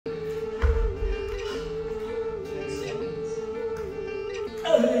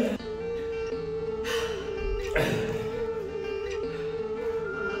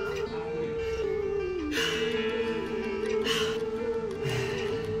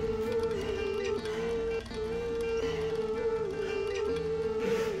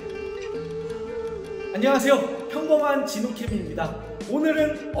안녕하세요. 평범한 진우캠입니다.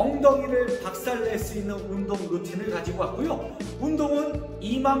 오늘은 엉덩이를 박살낼 수 있는 운동 루틴을 가지고 왔고요. 운동은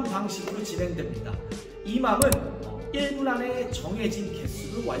이맘 방식으로 진행됩니다. 이맘은 1분 안에 정해진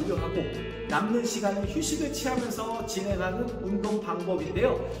개수를 완료하고 남는 시간은 휴식을 취하면서 진행하는 운동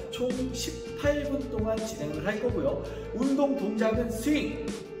방법인데요. 총 18분 동안 진행을 할 거고요. 운동 동작은 스윙,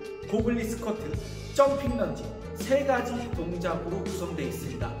 고블린 스쿼트, 점핑런지 3가지 동작으로 구성되어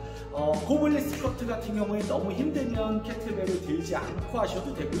있습니다. 고블린 스쿼트 같은 경우에 너무 힘들면 캐틀벨을 들지 않고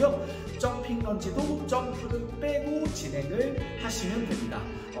하셔도 되고요. 점핑런지도 점프를 빼고 진행을 하시면 됩니다.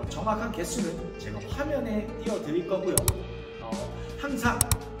 정확한 개수는 제가 화면에 띄워드릴 거고요. 항상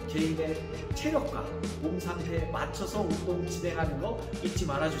개인의 체력과 몸 상태에 맞춰서 운동 진행하는 거 잊지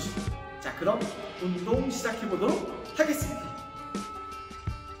말아주시고, 자, 그럼 운동 시작해 보도록 하겠습니다.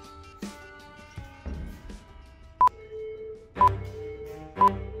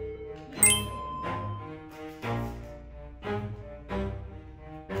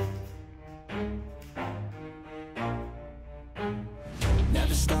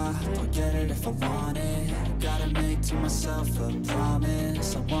 Don't get it if I want it. Gotta make to myself a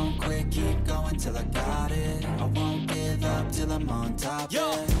promise. I won't quit, keep going till I got it. I won't give up till I'm on top.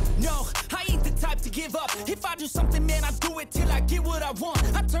 Yo, no, I ain't the type to give up. If I do something, man, I do it till I get what I want.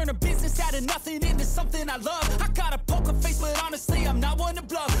 I turn a business out of nothing into something I love. I got a poker face, but honestly, I'm not one to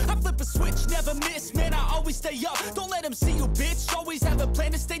bluff. I flip a switch, never miss, man, I always stay up. Don't let them see you, bitch, always have a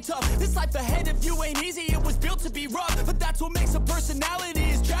plan to stay tough. This life ahead of you ain't easy, it was built to be rough. But that's what makes a personality,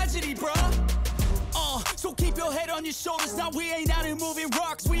 is tragedy, bruh. So keep your head on your shoulders. Now we ain't out here moving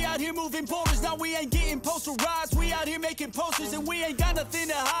rocks, we out here moving boulders. Now we ain't getting posterized, we out here making posters. And we ain't got nothing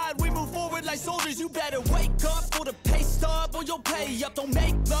to hide, we move forward like soldiers. You better wake up for the pay stub or you'll pay up. Don't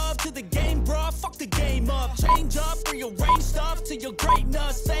make love to the game, bruh, fuck the game up. Change up, rearrange stuff to your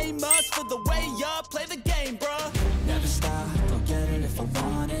greatness. Famous for the way up, play the game, bruh. Never stop, don't get it if I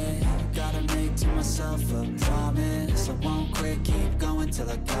want it. Gotta make to myself a promise. I won't quit, keep going till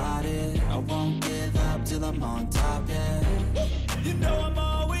I got it. I won't give up till I'm on top, yeah. You know I'm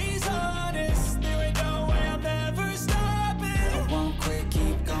always honest, there ain't no way I'm ever stopping. I won't quit,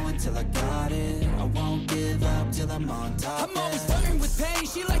 keep going till I got it. I won't give up till I'm on top, I'm always flirting with pain,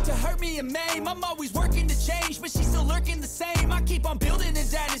 she like to hurt me and maim. I'm always working to change, but she's still lurking the same. I keep on building a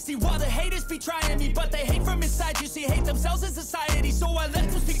dynasty while the haters be trying me. But they hate from inside, you see, hate themselves in society. So I let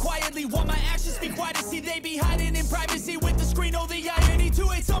them speak quietly while my actions speak quiet. See, they be hiding in privacy with the screen. Oh, the irony to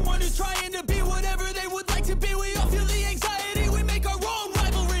hate someone who's trying to be whatever they would like to be. We all feel the anxiety, we make our own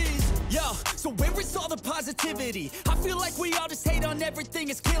rivalries. Yo, so where is all the positivity? I feel like we all just hate on everything,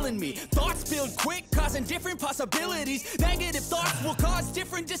 it's killing me. Thoughts build quick, causing different possibilities. Negative thoughts will cause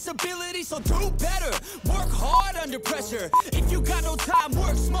different disabilities. So do better, work hard under pressure. If you got no time,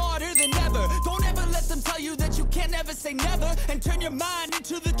 work smarter than ever. Don't ever let them tell you that you can't ever say never. And turn your mind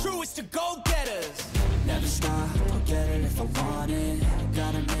into the truest of go-getters. Never stop, don't get it if I want it.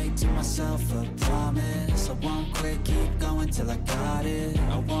 Gotta make to myself a promise. I won't quit, keep going till I got it.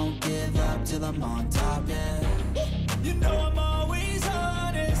 I won't give up till I'm on top, yeah. You know I'm always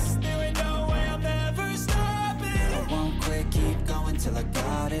honest, there ain't no way I'm ever stopping. I won't quit, keep going till I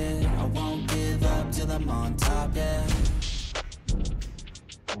got it. I won't give up till I'm on top, yeah.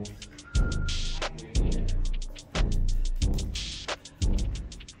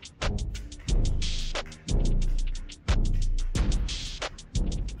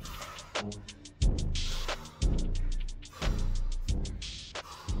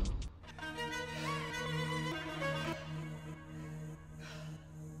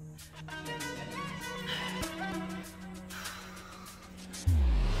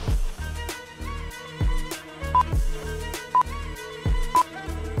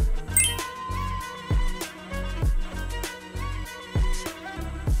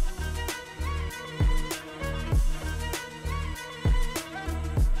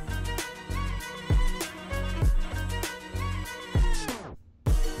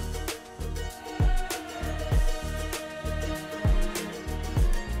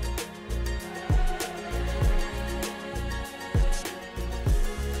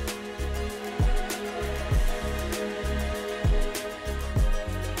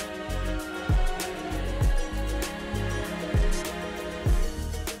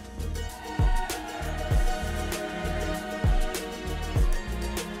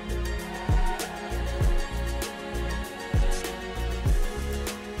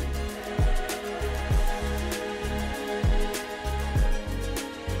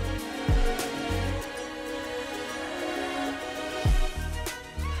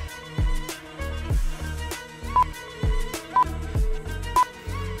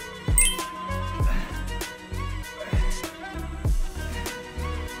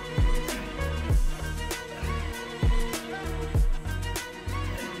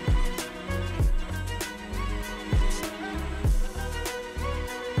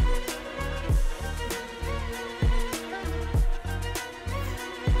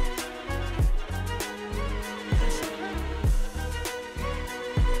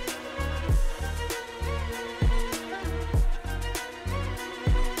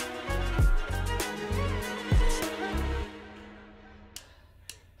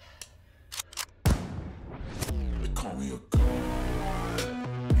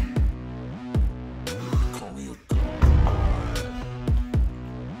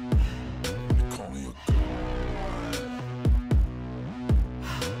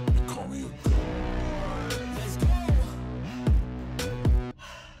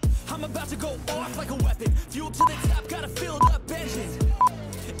 I'm about to go off like a weapon. Fuel to the top, got a filled up engine.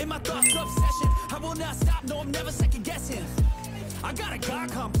 In my thoughts, obsession, I will not stop, no, I'm never second guessing. I got a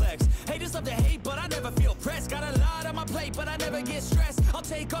God complex. Haters love to hate, but I never feel pressed. Got a lot on my plate, but I never get stressed. I'll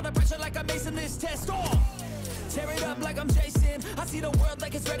take all the pressure like I'm acing this test. Oh, tear it up like I'm Jason. I see the world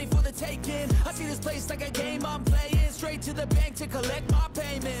like it's ready for the taking. I see this place like a game I'm playing. Straight to the bank to collect my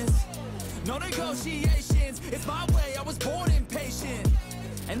payments. No negotiations, it's my way, I was born impatient.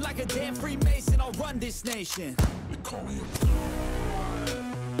 And like a damn Freemason, I'll run this nation. They call me a god.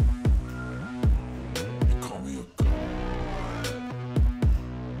 They call me a god.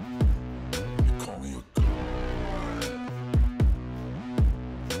 They call me a god.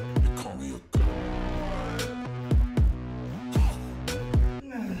 They call me a god.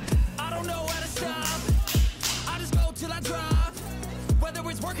 I don't know how to stop, I just go till I drop. Whether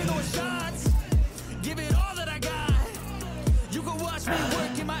it's working or shots, give it all that I got. You can watch me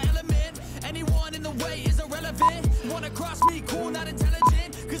work in my element. Anyone in the way is irrelevant. Wanna cross me, cool, not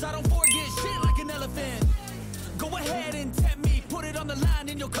intelligent. Cause I don't forget shit like an elephant. Go ahead and tempt me, put it on the line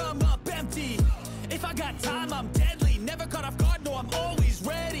and you'll come up empty. If I got time, I'm deadly. Never caught off guard, no, I'm always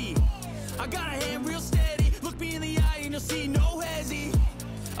ready. I got a hand real steady. Look me in the eye and you'll see no hezzy.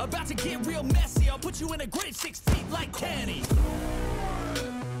 About to get real messy. I'll put you in a grave 6 feet like Kenny.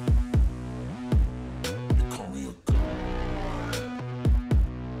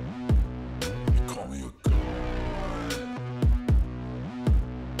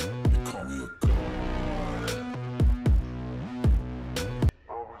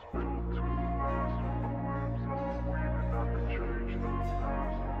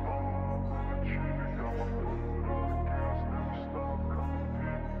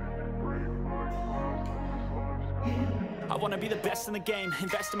 I wanna be the best in the game,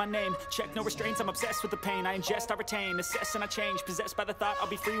 invest in my name. Check no restraints, I'm obsessed with the pain. I ingest, I retain, assess and I change. Possessed by the thought I'll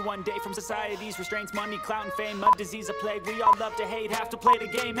be free one day from society's restraints. Money, clout and fame, mud, disease, a plague. We all love to hate, have to play the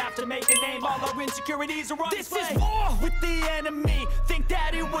game, have to make a name. All our insecurities are on This display. is war with the enemy. Think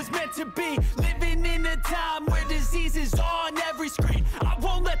that it was meant to be. Living in a time where disease is on every screen. I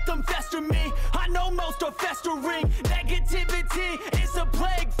won't let them fester me. I know most are festering. Negativity is a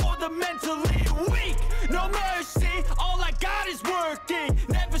plague for the mentally weak. No mercy, all I got is working.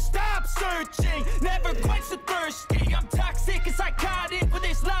 Never stop searching, never quench the thirsty. I'm toxic and psychotic with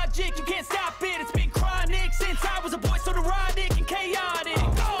this logic. You can't stop it, it's been chronic since I was a boy, so neurotic and chaotic.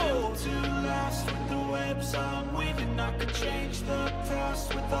 Go! To last with the webs I'm weaving. I could change the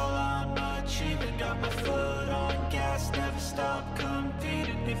past with all I'm achieving. Got my foot on gas, never stop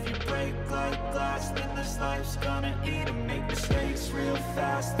competing. If you break like glass, then this life's gonna eat 'em. Make mistakes real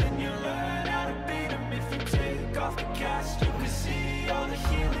fast, then you learn how to beat 'em. If you take off the cast, you can see all the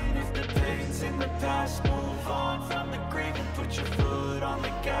healing. If the pain's in the past, move on from the grave and put your foot on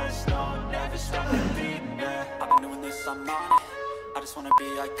the gas. No, never stop competing, yeah. I've been doing this, I'm on it. I just wanna be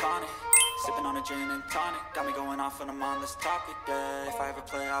iconic. Sipping on a gin and tonic. Got me going off when I'm on this topic, yeah. If I ever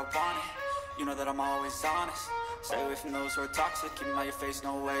play, I want it. You know that I'm always honest. Stay away from those who are toxic. Keep 'em out your face,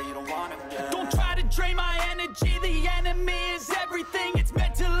 no way, you don't want it, yeah. Don't try to drain my energy. The enemy is everything. It's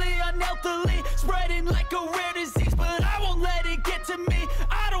mentally, unhealthily, spreading like a rare disease. But I won't let it get to me.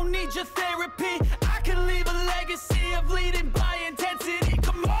 I don't need your therapy. I can leave a legacy of leading by intensity.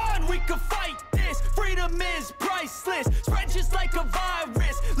 Come on, we can fight this. Freedom is priceless. Spread just like a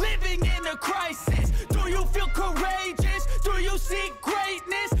virus. Living in a crisis. Do you feel courageous? Do you seek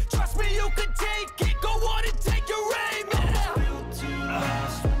greatness? Trust me, you can take it. Go on and take your aim. Yeah. Built to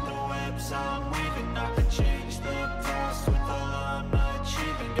last with the webs I'm weaving. I could change the past with all I'm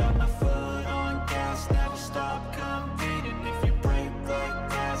achieving. Got my foot on gas, never stop competing. If you break like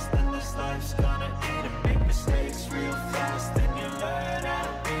glass, then this life's gonna eat 'em. Make mistakes real fast, then you learn how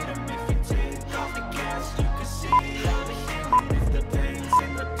to beat 'em. If you take off the gas, you can see all the healing. If the pain's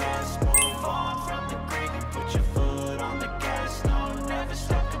in the past, move on from the grave and put your foot on the gas. No, never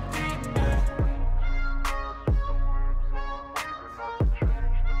stop competing, yeah.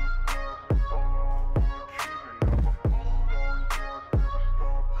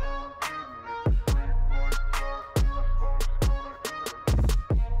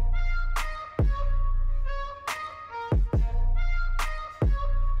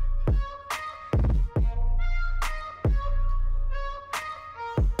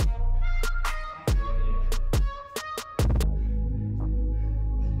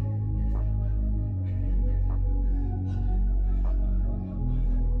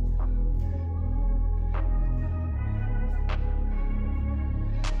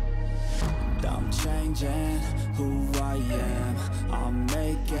 who I am. I'm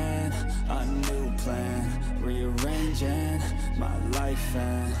making a new plan, rearranging my life,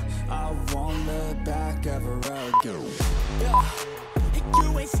 and I won't look back ever again. Yeah.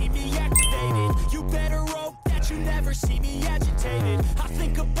 You ain't see me activated. You better hope that you never see me agitated. I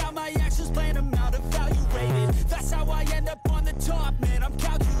think about my actions, plan them out, evaluated. That's how I end up on the top, man, I'm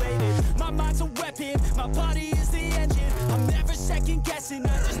calculated. My mind's a weapon, my body is the engine. I'm never second guessing,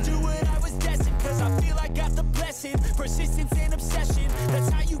 I just do what I was destined. Cause I feel I got the blessing, persistence and obsession. That's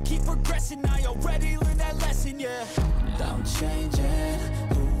how you keep progressing, I already learned that lesson, yeah. I'm changing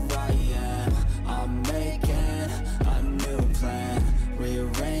who I am. I'm making a new plan,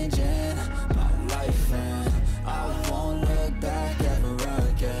 rearranging my life, and I won't look back ever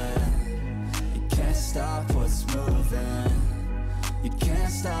again. You can't stop what's moving. You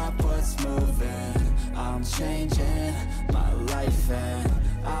can't stop what's moving. I'm changing my life, and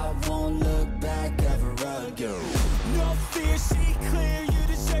I won't look back ever again. No fear, see clear, you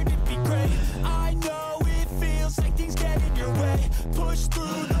deserve to be great. I know it feels like things get in your way. Push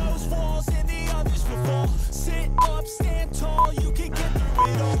through those walls and the others will fall. Sit up, stand tall, you can get through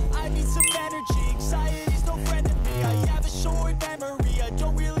it all. I need some energy, anxiety's no friend to me. I have a short memory, I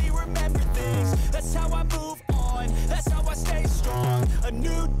don't really remember things. That's how I move on, that's how I stay strong. A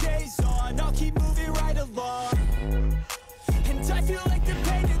new day's on, I'll keep moving right along. And I feel like the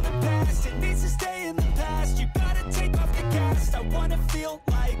pain in the past, it needs to stay in the past. You gotta take off the cast. I wanna feel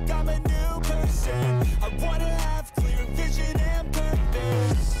like I'm a new person. I wanna have clear vision and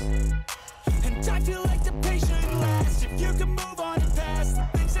purpose. And I feel like the pain shouldn't last. If you can move on and past the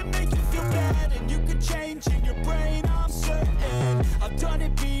things that make you feel bad, and you could change in your brain, I'm certain. I've done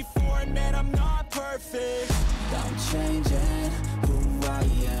it before, and man, I'm not perfect. I'm changing who I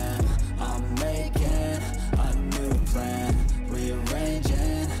am. I'm making a new plan,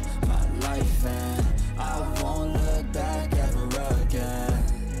 rearranging my life, and I won't look back ever again.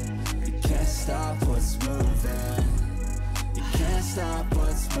 You can't stop what's moving. You can't stop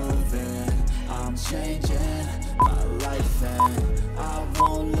what's moving. I'm changing my life, and I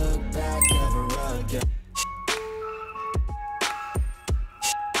won't look back ever again.